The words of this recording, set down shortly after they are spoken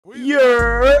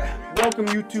Welcome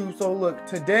YouTube. So look,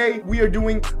 today we are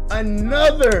doing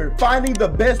another finding the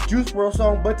best Juice WRLD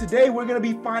song, but today we're gonna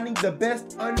be finding the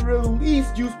best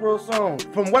unreleased Juice WRLD song.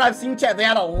 From what I've seen, chat, they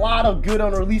had a lot of good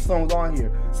unreleased songs on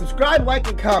here. Subscribe, like,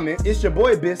 and comment. It's your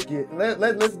boy Biscuit.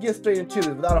 Let's get straight into this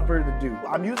without further ado.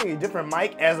 I'm using a different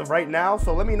mic as of right now,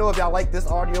 so let me know if y'all like this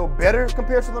audio better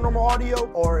compared to the normal audio,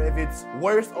 or if it's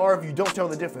worse, or if you don't tell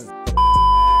the difference.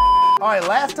 All right,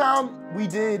 last time we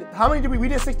did, how many did we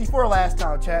did 64 last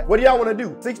time, chat. What do y'all wanna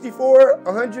do? 64,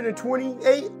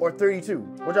 128, or 32?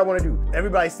 What y'all wanna do?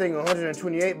 Everybody's saying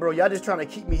 128, bro. Y'all just trying to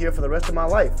keep me here for the rest of my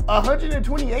life.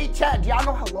 128, chat, do y'all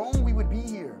know how long we would be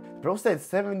here? Bro said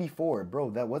 74,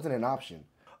 bro, that wasn't an option.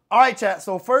 All right, chat,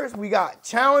 so first we got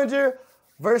Challenger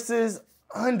versus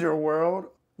Underworld.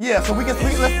 Yeah, so we can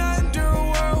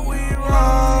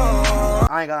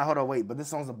I ain't gonna, hold on, wait, but this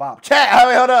song's a bop. Chat,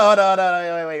 hold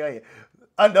on, wait.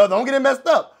 No, don't get it messed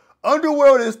up.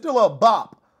 Underworld is still a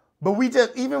bop, but we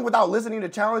just, even without listening to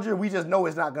Challenger, we just know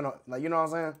it's not gonna, like, you know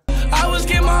what I'm saying? I was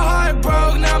getting my heart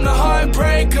broke, now I'm the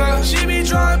heartbreaker. She be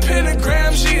drawing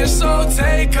pentagrams, she a soul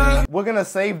taker. We're gonna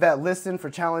save that listen for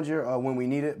Challenger when we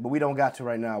need it, but we don't got to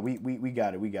right now. We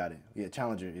got it. Yeah,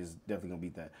 Challenger is definitely gonna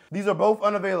beat that. These are both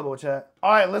unavailable, chat.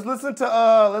 All right, let's listen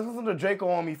to Draco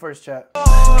on Me first, chat.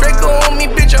 Draco on me,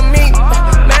 bitch, I'm me.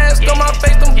 Mask on my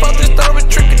face, them fuckers throwing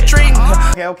trick or treating.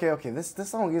 Okay. This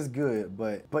song is good,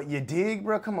 but you dig,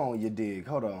 bro? Come on, you dig.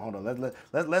 Hold on.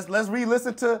 Let's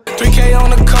re-listen to 3K on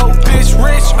the coat, bitch,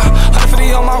 rich.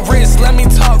 150 on my wrist, let me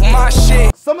talk my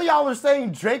shit. Some of y'all are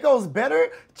saying Draco's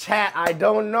better. Chat, I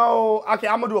don't know. Okay,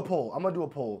 I'm gonna do a poll. I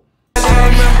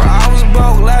remember I was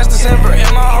broke last December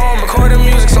in my home, recording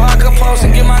music so I could post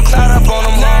and get my clout up on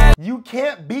them. You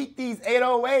can't beat these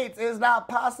 808s. It's not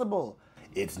possible.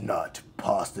 It's not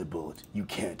possible. You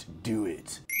can't do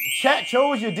it. Chat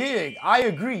chose you dig. I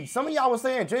agree. Some of y'all were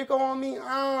saying Draco on me.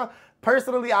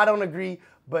 Personally, I don't agree.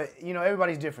 But, you know,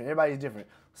 everybody's different.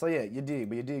 So, yeah, you dig.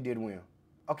 But you did win.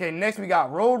 Okay, next we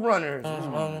got Road Runners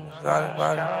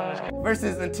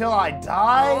versus Until I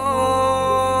Die.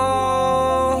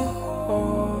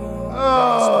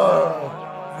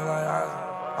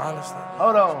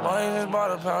 Hold on.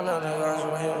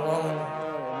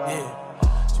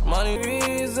 Money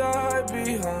reside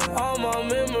behind all my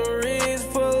memories,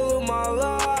 full of my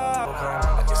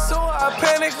life. So I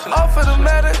panic off of the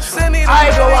medicine. I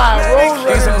ain't gonna lie, Road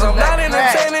Runners. I'm not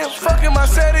entertaining, fucking my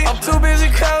setting. I'm too busy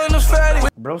counting the fatty.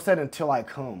 Bro said until I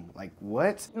come. Like,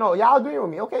 what? No, y'all agree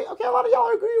with me. Okay, a lot of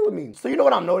y'all agree with me. So you know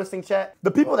what I'm noticing, chat?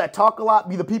 The people that talk a lot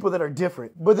be the people that are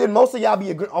different. But then most of y'all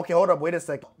be agreeing. Okay, hold up, wait a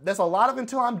second. There's a lot of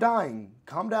until I'm dying.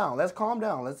 Calm down, let's calm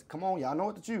down. Come on, y'all know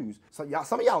what to choose. So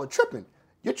some of y'all are tripping.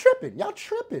 You're tripping, y'all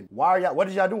tripping. Why are y'all, what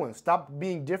is y'all doing? Stop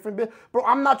being different, bitch. Bro,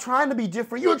 I'm not trying to be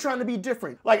different. You're trying to be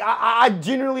different. Like, I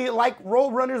generally like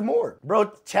Road Runners more.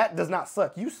 Bro, chat does not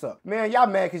suck, you suck. Man, y'all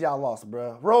mad cause y'all lost,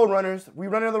 bro. Road Runners, we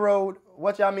running the road.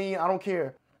 What y'all mean? I don't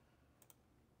care.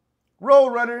 Road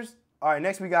Runners. All right,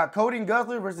 next we got Cody and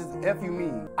Guzzler versus F You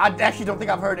Mean. I actually don't think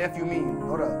I've heard F You Mean.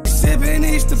 Hold up. Sipping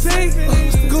each the pink,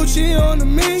 Gucci on the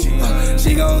mink.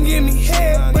 She gon' give me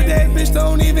head, but that bitch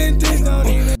don't even think.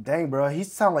 Dang, bro, he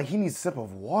sound like he needs a sip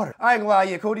of water. I ain't gonna lie,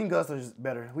 yeah, Cody and Guzzler's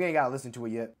better. We ain't gotta listen to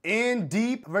it yet. In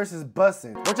Deep versus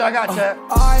Bussin'. What y'all got, chat?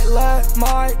 I let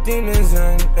my demons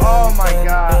in. Oh my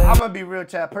God, I'm gonna be real,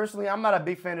 chat. Personally, I'm not a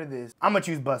big fan of this. I'm gonna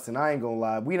choose Bussin'. I ain't gonna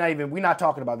lie. We not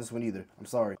talking about this one either. I'm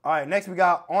sorry. All right, next we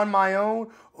got On My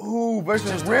Own. Ooh,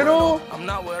 versus Riddle. I'm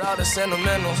not without the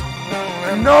sentimentals.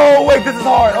 No, wait, this is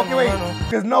hard. Okay, wait.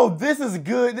 Because no, this is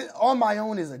good. On My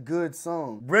Own is a good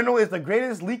song. Riddle is the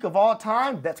greatest leak of all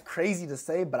time. That's crazy to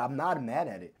say, but I'm not mad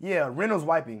at it. Yeah, Riddle's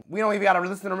wiping. We don't even gotta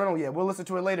listen to Riddle yet. We'll listen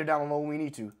to it later down below when we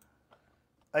need to.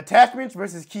 Attachments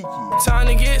versus Kiki. Time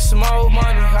to get some old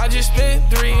money. I just spent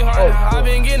 300. I've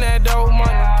been getting that dope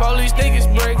money. Police think it's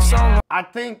breaks on. I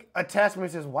think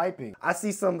Attachments is wiping. I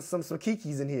see some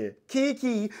Kikis in here.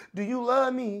 Kiki, do you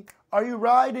love me? Are you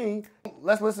riding?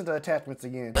 Let's listen to Attachments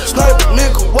again. Sniper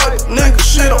nigga, what nigga?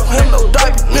 Shit on him, no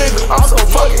diaper nigga. I'm so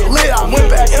fucking lit. I went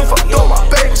back and fucked on my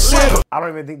baby shit. I don't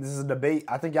even think this is a debate.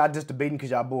 I think y'all just debating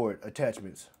because y'all bored.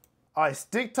 Attachments. All right,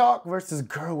 Stick Talk versus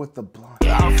Girl with the Blonde.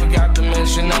 I forgot to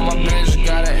mention that my bitch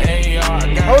got an AR.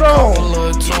 Hold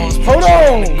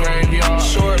on.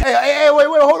 Hey, wait,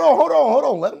 hold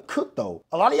on. Let him cook though.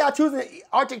 A lot of y'all choosing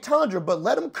Arctic Tundra, but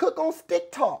let him cook on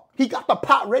Stick Talk. He got the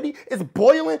pot ready. It's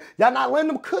boiling. Y'all not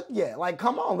letting him cook yet. Like,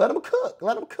 come on, let him cook.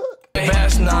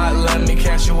 Best not let me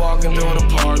catch you walking through the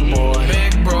park, boy.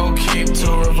 Big bro, keep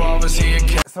 2 revolvers here.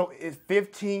 So it's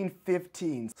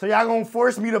 15-15. So y'all gonna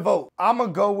force me to vote. I'm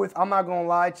gonna go with, I'm not gonna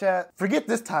lie, chat. Forget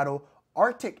this title.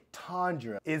 Arctic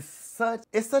Tundra is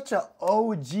such a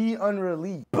OG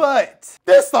unreleased. But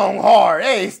this song hard.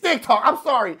 Hey, Stick Talk. I'm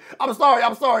sorry.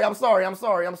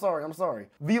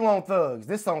 V-Lone Thugs.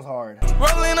 This song's hard.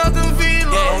 Rolling out the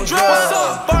V-Lone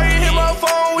drugs. Fire hit my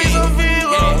phone, we some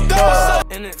V-Lone thugs.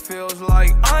 And it feels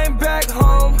like I'm back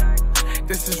home.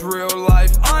 This is real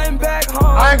life. I'm back home.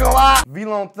 I ain't gonna lie.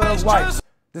 V-Lone Thugs wipe.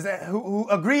 Does that who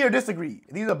agree or disagree?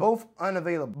 These are both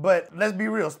unavailable. But let's be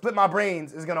real. Split My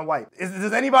Brains is gonna wipe.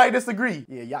 Does anybody disagree?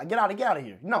 Yeah, y'all get out of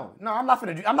here. No, I'm not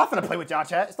finna play with y'all,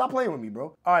 chat. Stop playing with me,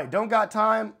 bro. All right, Don't Got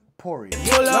Time. Porridge.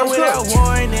 Pull up without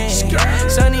warning.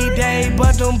 Sunny day,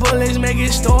 but them bullets make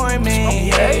it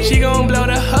stormy. Okay. She gon' blow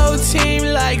the whole team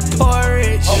like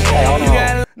porridge. Okay, hold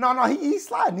on. No, he's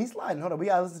sliding. Hold on, we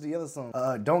gotta listen to the other song.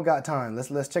 Don't Got Time.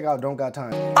 Let's check out Don't Got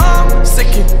Time. I'm sick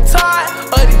and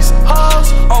tired of these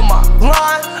hoes on my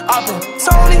line. I've been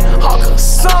Tony Hawk a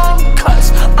song,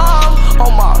 cause I'm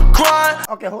on my grind.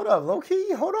 Okay, hold up, low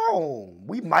key, hold on.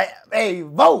 We might, hey,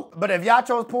 vote. But if y'all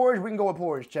chose porridge, we can go with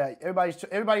porridge, chat.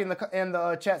 Everybody in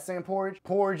the chat saying porridge.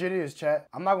 Porridge it is, chat.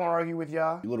 I'm not gonna argue with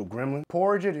y'all, you little gremlin.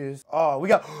 Porridge it is. Oh, we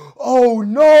got, oh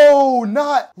no,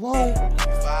 not long.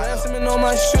 On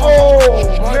my shoe. Oh,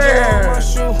 man. On my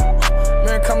shoe.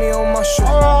 Man, come here on my shoe.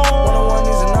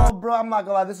 Oh, bro, I'm not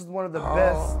gonna lie, this is one of the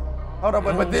best. Hold up,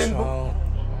 but then.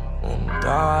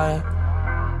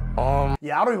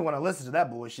 Yeah, I don't even want to listen to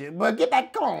that bullshit, but get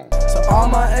that gone. So all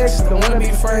my exes don't wanna be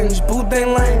friends, boot they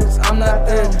lanes, I'm not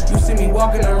them. You see me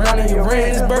walking around in your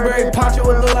rings, Burberry poncho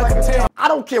would look like a 10. I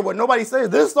don't care what nobody says,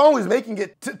 this song is making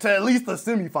it to at least the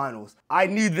semifinals. I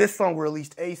need this song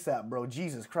released ASAP, bro.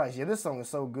 Jesus Christ, yeah, this song is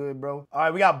so good, bro. All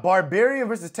right, we got Barbarian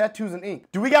versus Tattoos and Ink.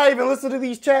 Do we gotta even listen to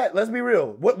these, chat? Let's be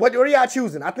real. What are y'all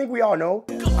choosing? I think we all know.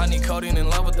 I need codeine in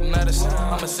love with the medicine.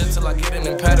 I'ma sit till I get an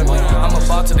impediment. I'm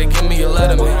about to, they give me a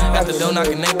letterman. At the door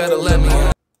knocking, they better let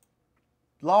me.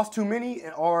 Lost Too Many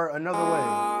or Another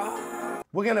Way.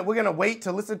 We're gonna wait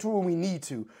to listen to it when we need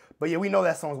to. But yeah, we know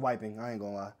that song's wiping. I ain't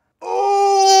gonna lie.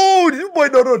 Oh, this boy,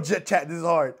 no, chat, this is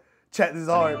hard. Chat, this is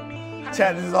hard.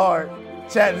 Chat, this is hard.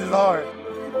 Chat, this is hard.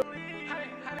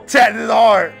 Chat, this is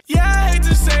hard. Yeah, I hate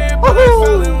to say it, but I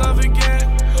fell in love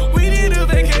again. We need a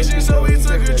vacation, so we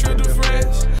took a trip to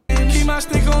France. Keep my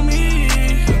stick on me,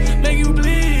 make you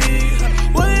bleed.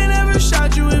 Wouldn't ever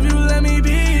shot you if you let me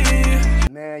be.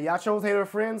 Man, y'all chose Hater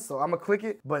Friends, so I'ma click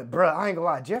it. But bruh, I ain't gonna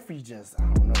lie, Jeffrey just, I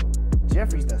don't know.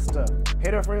 Jeffrey's that stuff.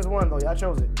 Hater Friends won though, y'all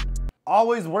chose it.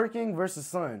 Always Working versus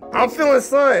Sun. I'm feeling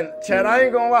Sun, Chad. I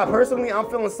ain't gonna lie. Personally, I'm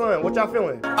feeling Sun. What y'all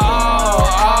feeling?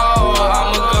 I'ma go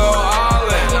all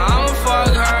in. I'ma fuck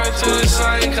her till the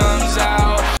sun comes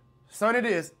out. Sun it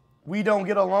is. We Don't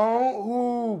Get Along.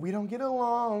 Ooh, We Don't Get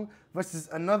Along versus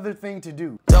Another Thing to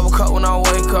Do. Double cut when I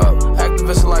wake up.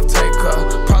 Activist life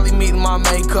taker. Probably meeting my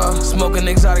maker. Smoking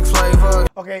exotic flavor.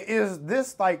 Okay, is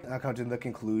this like, I come to the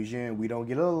conclusion, we don't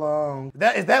get along.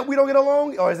 Is that We Don't Get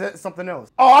Along, or is that something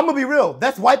else? Oh, I'm gonna be real.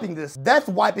 That's wiping this. That's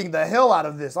wiping the hell out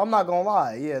of this. I'm not gonna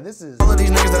lie. Yeah, this is. All of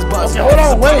these niggas that's busting. Okay,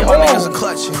 hold on, wait, hold on.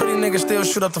 Pretty niggas still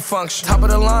shoot up the function. Top of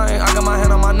the line, I got my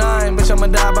hand on my 9. Bitch, I'ma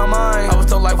die by mine. I was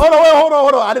told like. Hold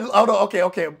on. Hold on.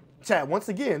 Okay. Chad, once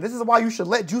again, this is why you should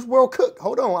let Juice WRLD cook.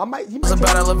 Hold on, It's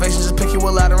about elevation, just pick you a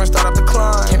ladder and start up the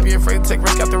climb. Can't be afraid to take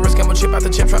risk after risk, I'm a chip after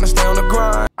chip, trying to stay on the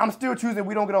grind. I'm still choosing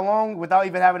We Don't Get Along without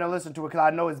even having to listen to it, because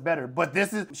I know it's better. But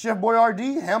this is Chef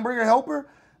Boyardee, Hamburger Helper.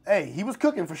 Hey, he was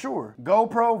cooking for sure.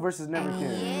 GoPro versus Never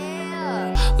Cared.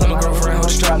 Let my girlfriend hold the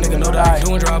strap, nigga, no die.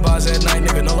 Doing drive-bys at night,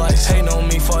 nigga, no lights. Hating on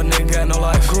me, fuck nigga, got no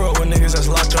life. Grew up with niggas that's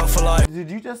locked up for life.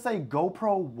 Did you just say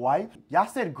GoPro wipe? Y'all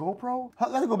said GoPro?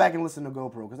 Let's go back and listen to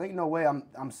GoPro, because ain't no way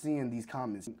I'm seeing these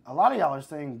comments. A lot of y'all are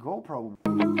saying GoPro.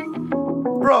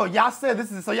 Bro, y'all said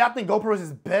this is, so y'all think GoPro is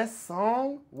his best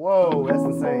song? Whoa, that's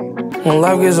insane. When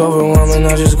life gets overwhelming,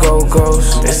 I just go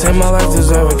ghost. They say my life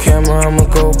deserve a camera, I'm a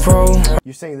GoPro.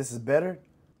 You're saying this is better?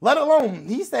 Let alone,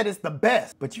 he said it's the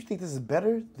best. But you think this is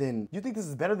better than,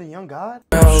 Young God?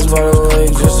 I was by the lake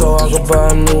just so I could buy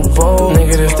a new boat.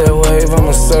 Negative that wave,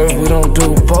 I'ma surf, we don't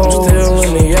do both. Still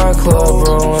in the yacht club,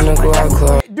 bro, in the Glock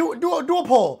club. Do a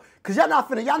poll. Cause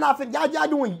y'all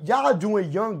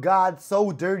doing Young God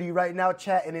so dirty right now,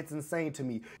 chat, and it's insane to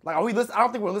me. Like, I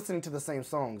don't think we're listening to the same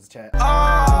songs, chat.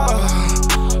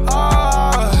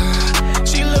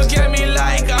 She look at me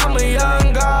like I'm a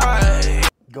young god.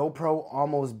 GoPro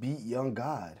almost beat Young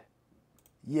God.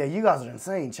 Yeah, you guys are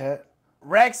insane, chat.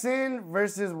 Raxin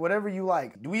versus Whatever You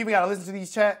Like. Do we even gotta listen to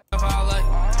these, chat?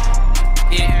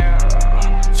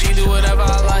 Yeah, she do whatever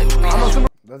I like.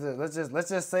 Let's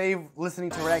just save listening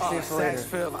to Raxin for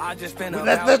later. I just been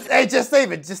Hey, just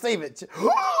save it.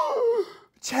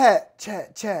 Chat.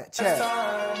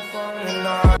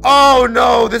 Oh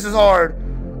no, this is hard.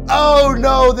 Oh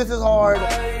no, this is hard.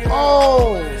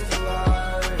 Oh.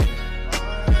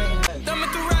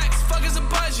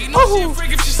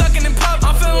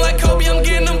 I'm feeling like Kobe, I'm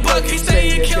getting them buck. He say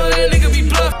he kill that nigga, be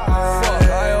bluff.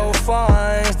 I owe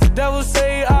fines. The devil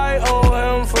say I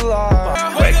owe him for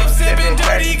life. Wake up sipping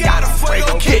dirty, got a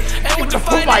fuego kick. And with the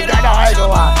fight,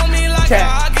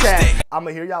 I'm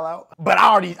gonna hear y'all out, but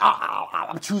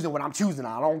I'm choosing what I'm choosing.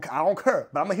 I don't care,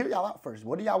 but I'm gonna hear y'all out first.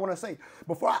 What do y'all want to say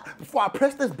before I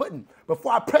press this button?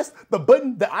 Before I press the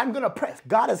button that I'm gonna press,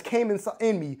 God has came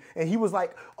in me, and He was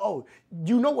like, "Oh,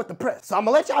 you know what to press." So I'm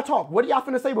gonna let y'all talk. What are y'all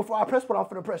finna say before I press what I'm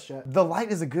finna press, chat? The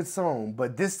Light is a good song,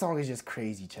 but this song is just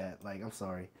crazy, chat. Like, I'm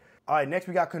sorry. All right, next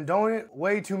we got Condone It,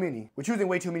 Way Too Many. We're choosing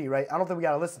Way Too Many, right? I don't think we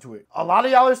gotta listen to it. A lot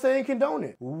of y'all are saying Condone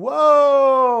It.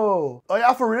 Whoa! Oh,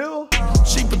 y'all for real?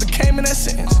 She put the came in that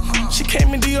sentence. She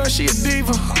came in Dior, she a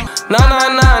diva.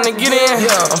 999 to get in.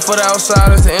 Yeah, I'm for the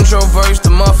outsiders, the introverts, the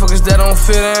motherfuckers that don't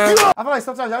fit in. I feel like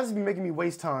sometimes y'all just be making me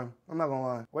waste time. I'm not gonna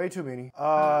lie. Way too many.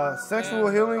 Sexual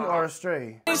Healing or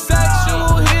Astray?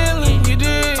 Sexual healing, you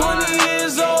did. 20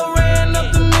 years old, ran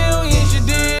up the millions, you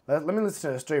did. Let me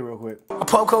listen to Astray real quick. I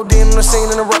pop codeine on the scene,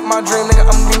 interrupt my dream, nigga,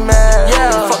 I'ma be mad.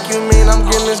 Yeah, fuck you mean, I'm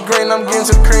getting this green, I'm getting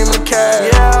to the cream and the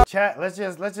cash. Yeah. Chat, let's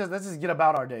just get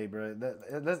about our day, bro.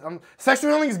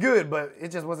 Sexual Healing is good, but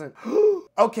it just wasn't.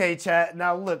 Okay, chat.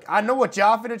 Now look, I know what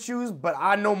y'all finna choose, but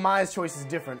I know my choice is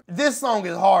different. This song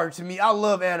is hard to me. I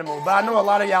love Animal, but I know a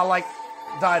lot of y'all like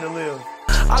Die to Live.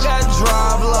 I got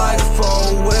drive like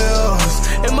 4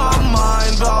 wheels, in my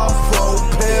mind off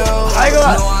 4 pills. I ain't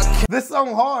gonna lie. This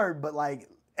song hard, but like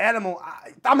Animal,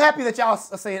 I'm happy that y'all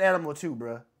are saying Animal too,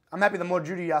 bro. I'm happy the more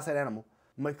Judy y'all said Animal.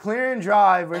 McLaren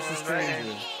Drive versus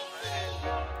Stranger.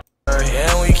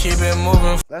 And we keep it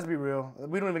moving. Let's be real.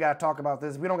 We don't even gotta talk about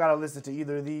this. We don't gotta listen to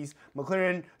either of these.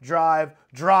 McLaren Drive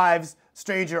drives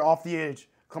Stranger off the edge.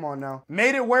 Come on now.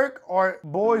 Made It Work or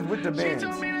Boys with the Bands? She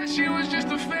told me that she was just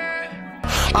a fan.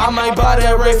 I might buy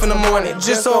that Wraith in the morning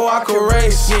just so I could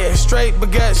race. Yeah, straight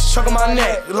baguettes, choking my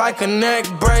neck like a neck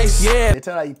brace. Yeah. They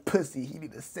tell how you pussy, he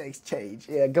need a sex change.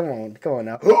 Yeah, come on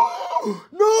now.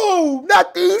 No,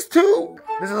 not these two.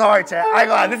 This is hard, chat. I ain't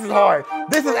gonna lie, this is hard.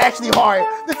 This is actually hard.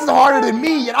 This is harder than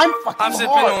me, and I'm fucking hard. I'm sipping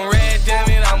on red, damn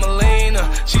it, I'm a leaner.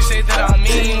 She said that I'm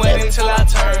mean, wait until I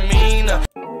turn meaner.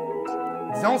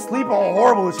 Don't sleep on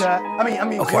Horrible, chat. I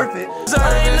mean, okay. Worth It. So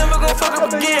I ain't never gonna fuck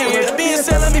up again. With that being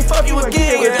said, let me fuck you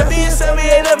again. With that being said, we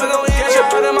ain't never gonna catch you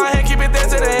out of my head, keep it there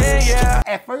to the end, yeah.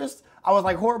 At first, I was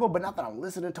like Horrible, but now that I'm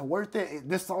listening to Worth It,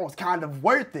 this song's kind of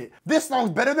worth it. This song's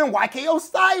better than YK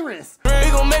Osiris. We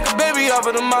gon' make a baby off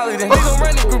of the molly, then we gon'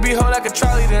 run the groupie hoe like a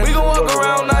trolley, then we gon' walk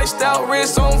around iced out,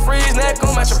 wrist on freeze, neck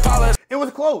gon' match a polish. It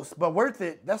was close, but Worth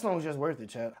It. That song was just worth it,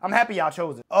 chat. I'm happy y'all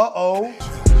chose it. Uh-oh.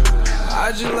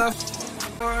 I just left.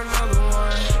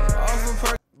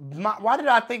 Why did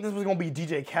I think this was gonna be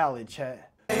DJ Khaled, chat?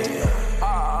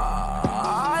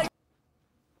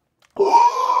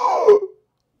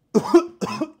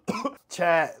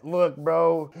 Chat, look,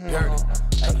 bro. 2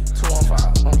 on 5.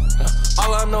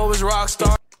 All I know is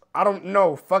Rockstar. I don't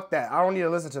know. Fuck that. I don't need to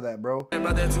listen to that, bro.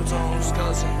 About that 2-tone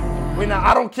skeleton.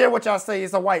 I don't care what y'all say.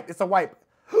 It's a wipe. It's a wipe.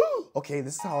 Okay,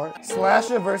 this is hard.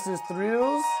 Slasher versus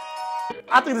Thrills.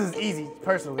 I think this is easy,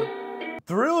 personally.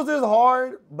 Thrills is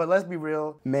hard, but let's be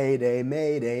real. Mayday,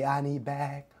 mayday, I need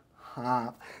back.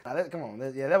 Come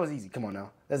on, yeah, that was easy. Come on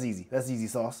now, that's easy. That's easy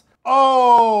sauce.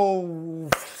 Oh,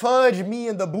 fudge me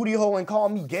in the booty hole and call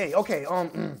me gay. Okay,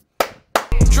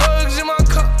 Drugs in my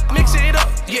cup, mix it up.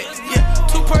 Yeah.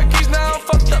 2 perkies now,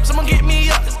 fucked up. Someone get me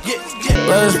up. Yeah.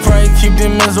 Let us pray, keep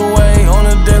them ends away on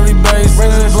a daily basis.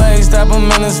 Razor blade, stab him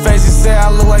in his face. He say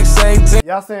I look like Satan.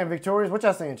 Y'all saying Victorious? What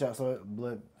y'all saying, chat? So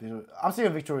blood. I'm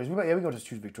saying Victorious. We gonna just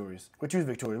choose Victorious. We're choosing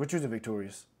Victorious. We're choosing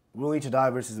Victorious. Willing to Die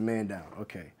versus Man Down.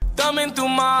 Okay. Thumbing through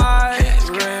my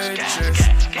riches,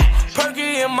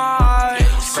 perky in my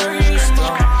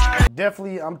system.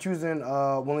 Definitely, I'm choosing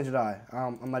Willing to Die.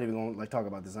 I'm not even gonna like talk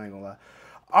about this. I ain't gonna lie.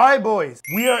 All right, boys.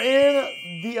 We are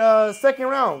in the second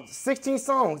round. 16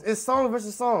 songs. It's song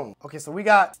versus song. Okay, so we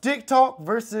got Stick Talk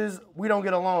versus We Don't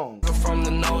Get Along. From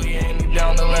the know you ain't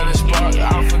down to let it spark.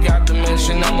 I forgot to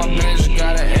mention that my bitch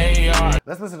got an AR.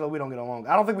 Let's listen to We Don't Get Along.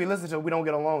 I don't think we listened to We Don't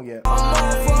Get Along yet. I'm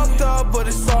all fucked up, but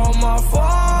it's all my fault.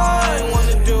 I ain't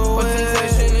wanna do it.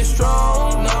 Temptation is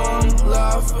strong. Now I'm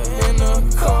laughing in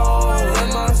the cold.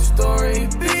 Let my story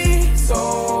be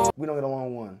told. We Don't Get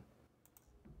Along 1.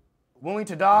 Willing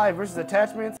to die versus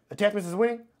attachments. Attachments is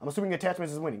winning? I'm assuming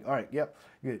attachments is winning. All right, yep,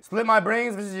 good. Split my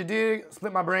brains versus you dig.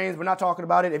 Split my brains, we're not talking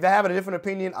about it. If I have a different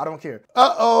opinion, I don't care.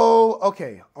 Uh-oh,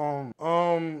 okay.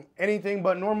 Anything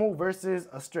but normal versus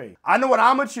astray. I know what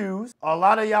I'ma choose. A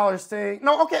lot of y'all are saying,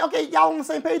 no, okay, y'all on the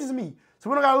same page as me.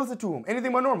 So we don't gotta listen to them.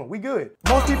 Anything but normal, we good.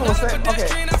 Most people are saying,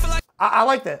 okay. I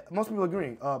like that. Most people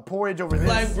agreeing. Porridge over this.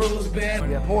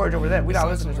 Yeah, porridge over that. We not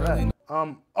listening to that.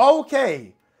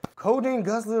 Okay. Codeine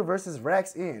Guzzler versus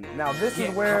Racks In. Now this is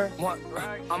where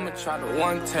I'ma try to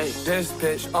one take this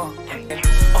bitch.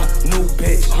 New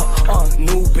bitch.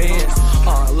 New bands.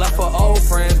 Left for old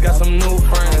friends, got some new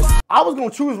friends. I was gonna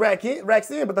choose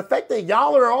Racks In, but the fact that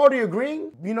y'all are already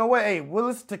agreeing, you know what? Hey, we'll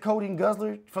listen to Codeine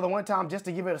Guzzler for the one time just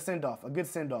to give it a send-off, a good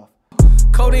send-off.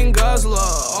 Codeine Guzzler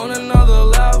on another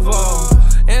level.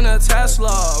 In a Tesla,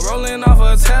 rolling off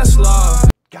a Tesla.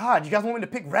 God, you guys want me to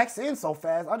pick Racks In so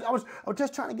fast? I was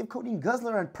just trying to give Codeine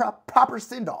Guzzler a proper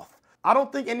send-off. I don't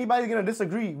think anybody's gonna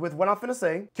disagree with what I'm finna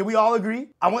say. Can we all agree?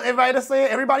 I want everybody to say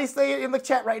it. Everybody say it in the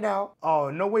chat right now. Oh,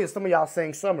 no way is some of y'all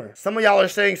saying summer. Some of y'all are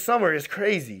saying summer is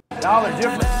crazy. Y'all are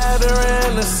different.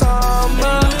 In the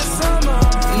summer,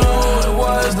 no, it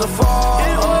was the fall.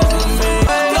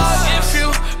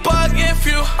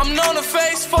 I'm known to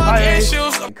face fuck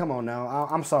issues. Come on now,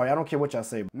 I'm sorry, I don't care what y'all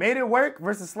say. Made It Work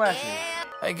versus Slashing.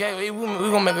 Hey, Gabe, we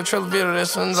gonna make a trailer video as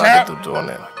soon as I get through doing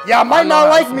that. Y'all might not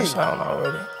like me.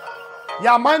 Already.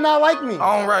 Y'all might not like me.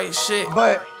 I don't write shit,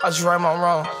 but I just write my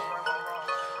wrongs.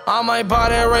 I might buy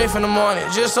that Wraith in the morning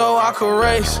just so I could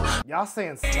race. Y'all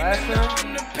saying Slasher?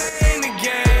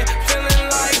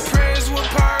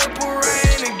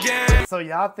 So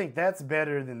y'all think that's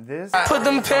better than this? Put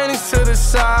them panties to the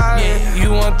side. Yeah, you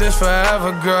want this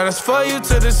forever, girl. That's for you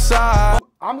to decide.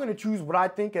 I'm gonna choose what I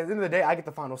think. At the end of the day, I get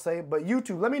the final say. But you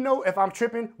two, let me know if I'm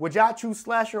tripping. Would y'all choose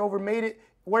Slasher over Made It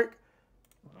Work?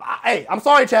 Hey, I'm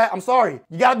sorry, chat. I'm sorry.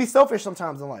 You gotta be selfish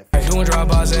sometimes in life. Doing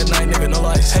drive-bys at night, nigga, no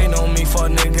life. Hating on me, fuck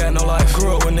nigga, got no life.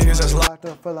 Grew up with niggas that's locked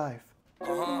up for life.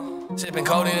 Sipping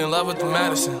codeine in love with the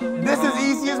medicine. This is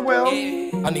easy as well.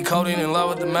 I need codeine in love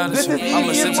with the medicine. This is I'ma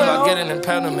easy sip as till well. I get an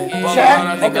impediment. Chat.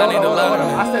 I think I need a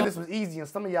letterman. I said this was easy, and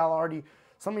some of y'all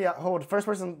hold. The first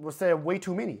person was said way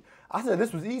too many. I said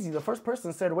this was easy. The first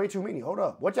person said way too many. Hold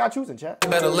up. What y'all choosing, chat?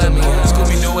 Better let me.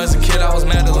 Scooby-Doo as a kid, I was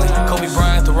meddling. Kobe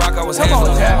Bryant, The Rock, I was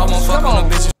handling. I won't fuck on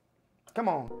them bitches. Come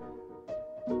on.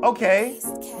 Okay.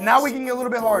 Now we can get a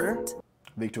little bit harder.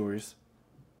 Victorious.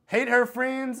 Hate Her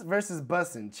Friends versus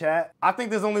Bussin', chat. I think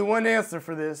there's only one answer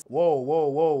for this.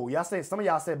 Whoa. Y'all say, some of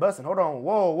y'all said Bussin'. Hold on.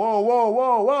 Whoa,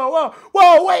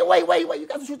 wait. You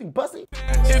guys are choosing Bussin'?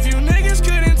 If you niggas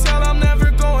couldn't tell, I'm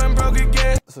never going broke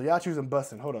again. So y'all choosing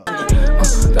Bussin'. Hold up.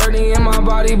 30 in my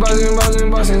body, buzzing,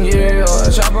 yeah.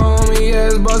 Chopper on me, yeah,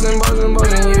 it's buzzing,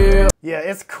 yeah. Yeah,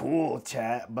 it's cool,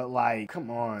 chat, but like,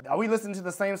 come on. Are we listening to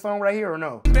the same song right here or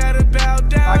no?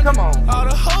 Alright, come on. All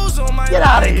the hoes on my Get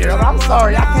out of here. I'm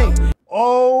sorry, I can't.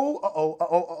 Oh.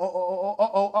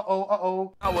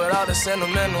 With all the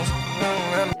sentimentals.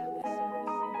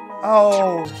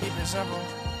 Oh. Keep it simple.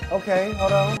 Okay,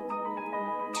 hold on.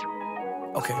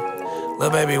 Okay, little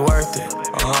baby worth it.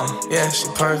 Yeah, she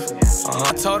perfect.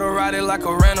 I told her ride it like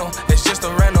a rental. It's just a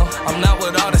rental. I'm not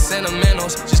with all the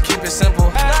sentimentals. Just keep it simple.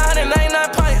 99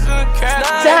 pints of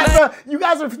Chat, you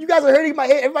guys are hurting my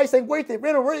head. Everybody say worth it,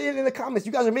 rental. Write it in the comments.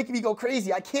 You guys are making me go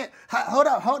crazy. I can't. Hold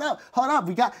up.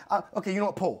 We got. Okay, you know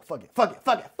what? Poll. Fuck it. Poll.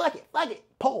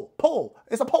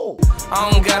 It's a poll.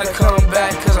 I don't gotta come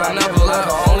back cause I never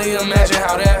left. Only imagine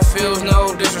how that feels,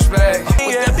 no disrespect.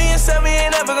 With that being said, we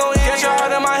ain't never gonna get your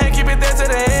heart in my head, keep it there to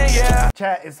the end, yeah.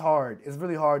 Chat, it's hard. It's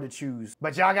really hard to choose.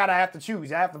 But y'all gotta have to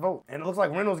choose. Y'all have to vote. And it looks like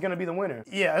Reynolds gonna be the winner.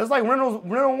 Yeah, it looks like Reynolds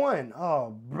won.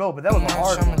 Oh, bro, but that was a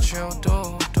hard one.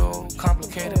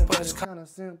 Complicated, but it's kind of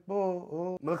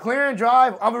simple. McLaren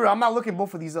Drive. I'm not looking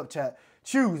both of these up, chat.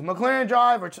 Choose McLaren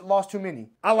Drive or Lost Too Many.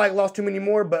 I like Lost Too Many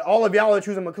more, but all of y'all are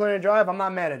choosing McLaren Drive. I'm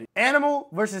not mad at it. Animal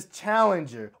versus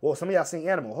Challenger. Whoa, some of y'all seen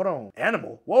Animal. Hold on.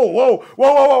 Animal. Whoa. Wait.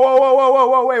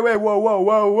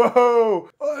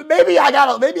 Maybe I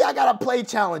gotta play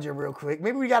Challenger real quick.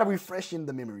 Maybe we gotta refresh in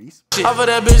the memories. Off of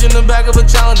that bitch in the back of a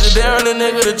Challenger. Daring the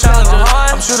nigga the Challenger.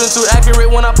 I'm shooting too accurate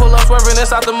when I pull up swerving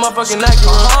inside the motherfucking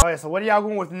accurate. Alright, so what are y'all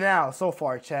going with now so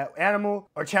far, chat? Animal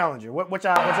or Challenger? What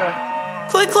y'all?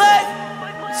 Click.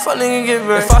 Fuck nigga get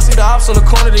back. If I see the ops on the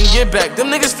corner, then get back. Them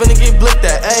niggas finna get blicked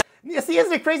at, ayy. Yeah, see,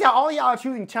 isn't it crazy how all y'all are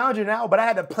choosing Challenger now, but I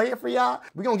had to play it for y'all?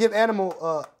 We're gonna give Animal,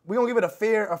 we're gonna give it a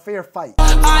fair fight.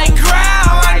 I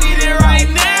growl, I need it right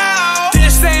now.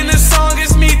 This ain't the song,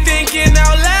 it's me thinking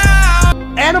out loud.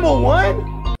 Animal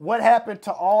won? What happened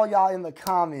to all y'all in the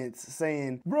comments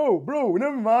saying, bro,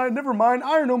 never mind.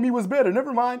 I know me was better,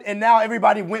 never mind. And now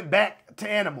everybody went back to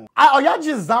Animal. Are y'all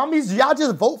just zombies? Do y'all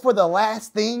just vote for the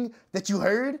last thing that you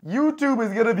heard? YouTube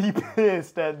is gonna be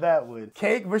pissed at that one.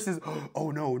 Cake versus, oh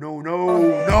no. In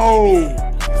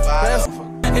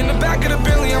the back of the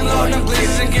Bentley, I'm loading up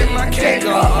glazes and getting my cake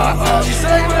on. She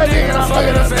sang my dick and I'm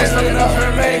fucking her face, looking up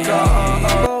her makeup.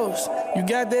 You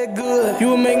got that good. You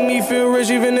would make me feel rich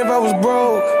even if I was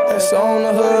broke. That's on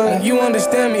the hood. You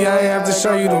understand me, I ain't have to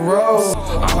show you the road.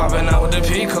 I'm hopping out with the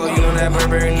Pico, you know that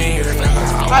Burberry nigga.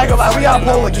 I ain't gonna lie, we got a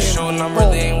poll again. Shooting, I'm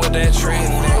really ain't with that tree.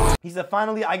 He said,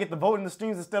 finally, I get to vote in the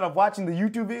streams instead of watching the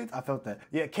YouTube vids. I felt that.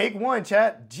 Yeah, Cake won,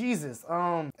 chat. Jesus.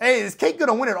 Hey, is Cake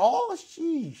gonna win it all?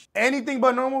 Sheesh. Anything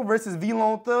but normal versus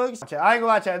V-Lone Thugs. Chat, I ain't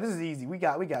gonna lie, chat. This is easy. We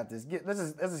got this.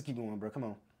 Let's just keep going, bro. Come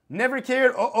on. Never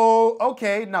cared.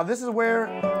 Okay. Now this is where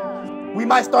we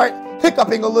might start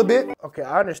hiccuping a little bit. Okay,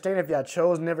 I understand if y'all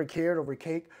chose Never Cared over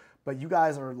Cake, but you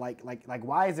guys are like,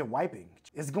 why is it wiping?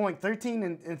 It's going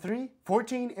 13 and 3,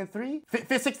 14 and 3,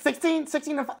 16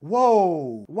 and 5.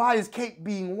 Whoa, why is Cake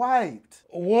being wiped?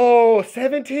 Whoa,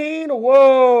 17?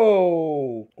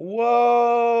 Whoa,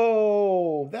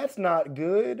 that's not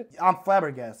good. I'm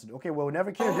flabbergasted. Okay, well,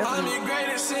 Never Cared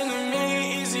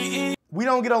definitely. We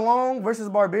don't get along versus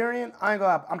Barbarian. I ain't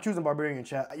gonna lie, I'm choosing Barbarian,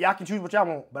 chat. Y'all can choose what y'all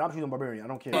want, but I'm choosing Barbarian. I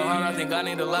don't care. I think I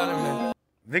need a Letterman.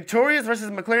 Victorious versus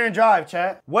McLaren Drive,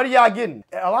 chat. What are y'all getting?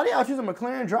 A lot of y'all choosing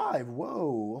McLaren Drive.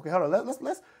 Whoa. Okay, hold on.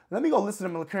 Let me go listen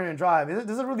to McLaren Drive.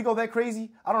 Does it really go that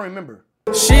crazy? I don't remember.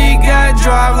 She got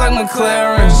drive like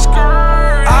McLaren.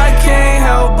 I can't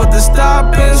help but to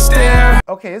stop and stare.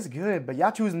 Okay, it's good, but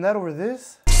y'all choosing that over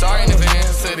this? Sorry in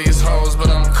advance to these hoes, but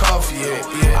I'm coffee,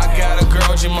 yeah. I got a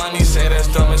girl, G-Money, say that's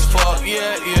dumb as fuck,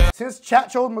 yeah. Since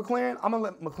chat chose McLaren, I'm gonna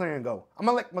let McLaren go. I'm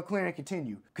gonna let McLaren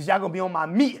continue, because y'all gonna be on my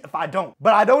meat if I don't.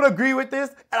 But I don't agree with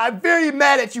this, and I'm very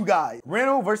mad at you guys.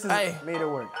 Rental versus Made It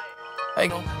Work.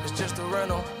 Hey, it's just a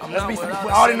rental. I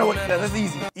already know what it is. That's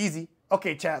easy.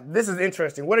 Okay, chat, this is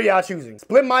interesting. What are y'all choosing?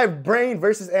 Split My Brain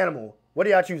versus Animal. What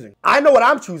are y'all choosing? I know what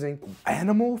I'm choosing.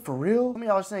 Animal? For real? Some of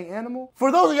y'all are saying Animal? For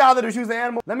those of y'all that are choosing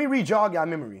Animal, let me re-jog y'all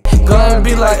memory. Gonna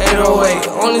be like 808.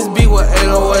 On this beat with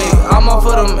 808. I'm off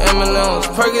of them M&M's.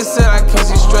 Perkins said I can't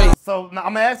see straight. So now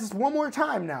I'm gonna ask this one more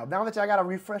time now that y'all got a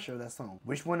refresher of that song.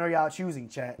 Which one are y'all choosing,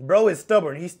 chat? Bro is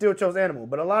stubborn. He still chose Animal,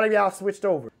 but a lot of y'all switched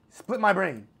over. Split My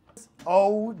Brain.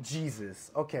 Oh,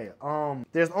 Jesus. Okay,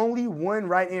 there's only one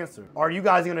right answer. Are you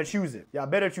guys gonna choose it? Y'all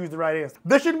better choose the right answer.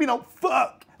 There shouldn't be no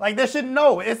fuck. Like, there shouldn't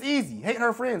know. It's easy. Hate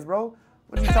her friends, bro.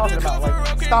 What are you talking about?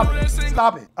 Like,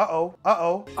 stop it.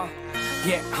 Uh-oh.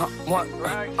 Yeah,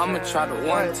 I'ma try to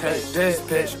one take this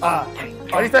bitch. What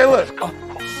do you say? Look.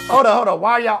 Hold on.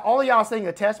 Why are y'all, all of y'all saying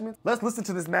attachments? Let's listen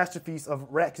to this masterpiece of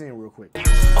Raxin real quick.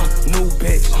 New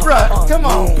bitch. Bruh, come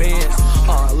on.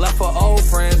 Left for old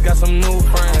friends, got some new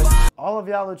friends. All of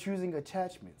y'all are choosing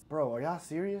attachments. Bro, are y'all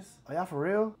serious? Are y'all for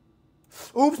real?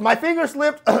 Oops, my finger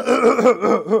slipped.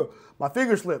 My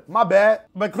finger slipped. My bad.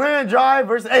 McLaren Drive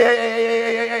versus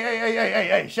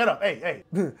hey, shut up. Hey.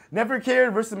 Never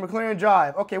Cared versus McLaren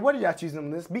Drive. Okay, what are y'all choosing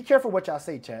on this? Be careful what y'all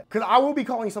say, chat. Cause I will be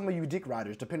calling some of you dick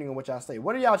riders depending on what y'all say.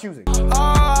 What are y'all choosing? She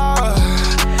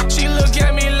look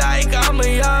at me like I'm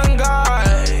a young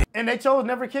guy. And they chose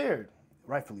Never Cared.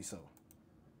 Rightfully so.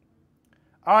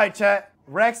 Alright, chat.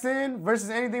 Raxin versus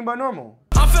Anything But Normal.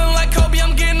 I'm feeling like Kobe,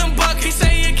 I'm getting them buck. He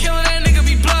say you're killing that nigga,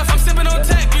 be bluff. I'm sipping on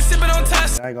tech, you sipping on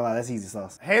test. I ain't gonna lie, that's easy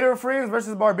sauce. Hater Friends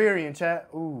versus Barbarian, chat.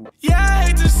 Ooh. Yeah, I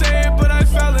hate to say it, but I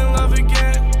fell in love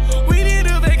again. We need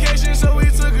a vacation, so we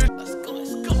took it. Let's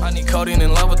go. I need codeine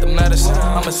in love with the medicine.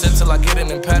 I'ma sit till I get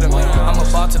an impediment. I'm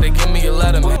about to they give me a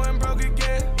letterman.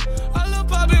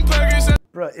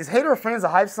 Bruh, is Hater Friends a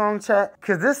hype song, chat?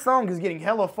 Cause this song is getting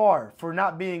hella far for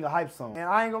not being a hype song. And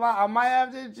I ain't gonna lie, I might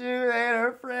have to choose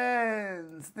Hater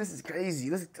Friends. This is crazy.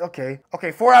 This is okay.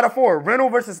 Okay, 4 out of 4. Rental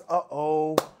versus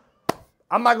I'm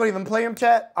not gonna even play him,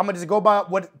 chat. I'm gonna just go by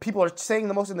what people are saying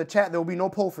the most in the chat. There will be no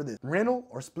poll for this. Rental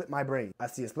or Split My Brain? I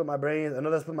see a Split My Brains,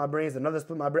 another Split My Brains, another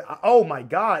Split My Brain. Oh my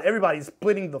God, everybody's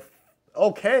splitting the.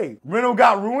 Okay, Rental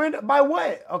got ruined by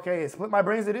what? Okay, Split My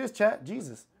Brains it is, chat.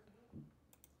 Jesus.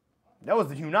 That was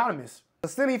the unanimous. The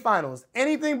semifinals,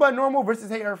 Anything But Normal versus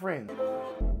Hate Her Friends.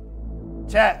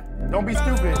 Chat, don't be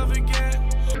stupid.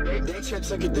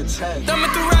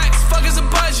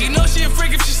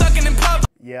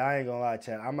 Yeah, I ain't gonna lie,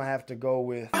 chat. I'm gonna have to go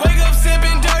with. Wake up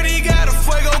sipping dirty, got a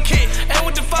fuego kit. And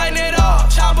with the fighting it all,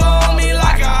 chopper on me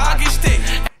like a hockey stick.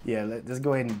 Yeah, let's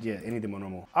go ahead and, Anything But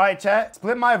Normal. All right, chat.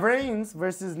 Split My Brains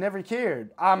versus Never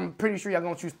Cared. I'm pretty sure y'all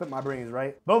gonna choose Split My Brains,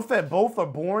 right? Both said both are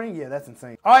boring. Yeah, that's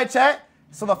insane. All right, chat.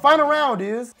 So the final round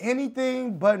is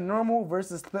anything but normal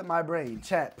versus split my brain.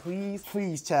 Chat, please,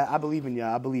 chat. I believe in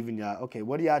y'all. Okay,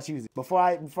 what do y'all choosing? Before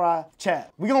I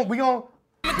chat. We gon'.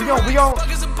 I'm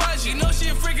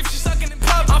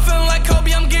feeling like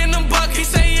Kobe, I'm getting them buckets. He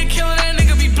say he killing that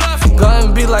nigga be bluffing.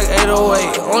 Gun beat like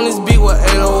 808, on this beat with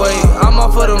 808. I'm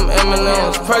off of them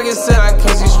M&M's. Perkins said I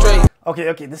can't see straight.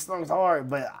 Okay, this song's hard,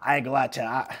 but I ain't gonna lie,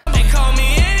 chat. They call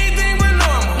me anything but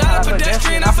normal. Not a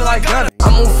pedestrian, I feel like gunning. I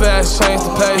move fast, change the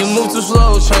pace. You move too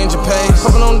slow, change your pace.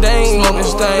 Fucking on dang, smoking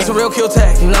stain. It's a real kill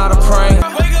tactic, not a prank. I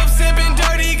wake up sipping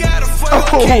dirty, got a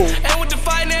fuego kick. And with the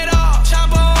fighting it all,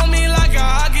 chopper on me like a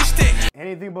hockey stick.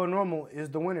 Anything but normal is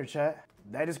the winner, chat.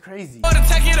 That is crazy.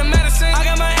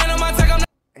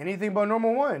 Anything but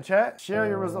normal won, chat. Share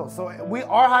your results. So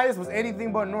our highest was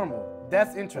anything but normal.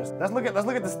 That's interesting. Let's look at the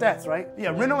stats, right?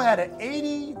 Yeah, Reno had an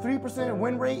 83%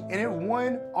 win rate and it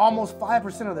won almost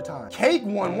 5% of the time. Cake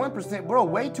won 1%, bro.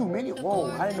 Way too many.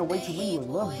 Whoa, I didn't know way too many was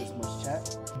loved this much,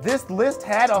 chat. This list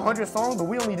had 100 songs, but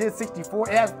we only did 64.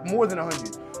 It has more than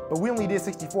 100, but we only did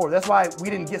 64. That's why we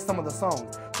didn't get some of the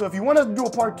songs. So if you want us to do a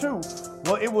part 2,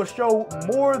 well, it will show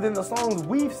more than the songs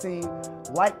we've seen.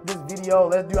 Like this video.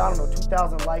 Let's do, I don't know,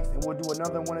 2,000 likes, and we'll do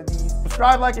another one of these.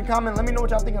 Subscribe, like, and comment. Let me know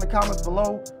what y'all think in the comments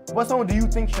below. What song do you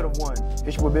think should have won?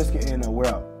 It's your boy Biscuit, and we're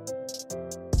out.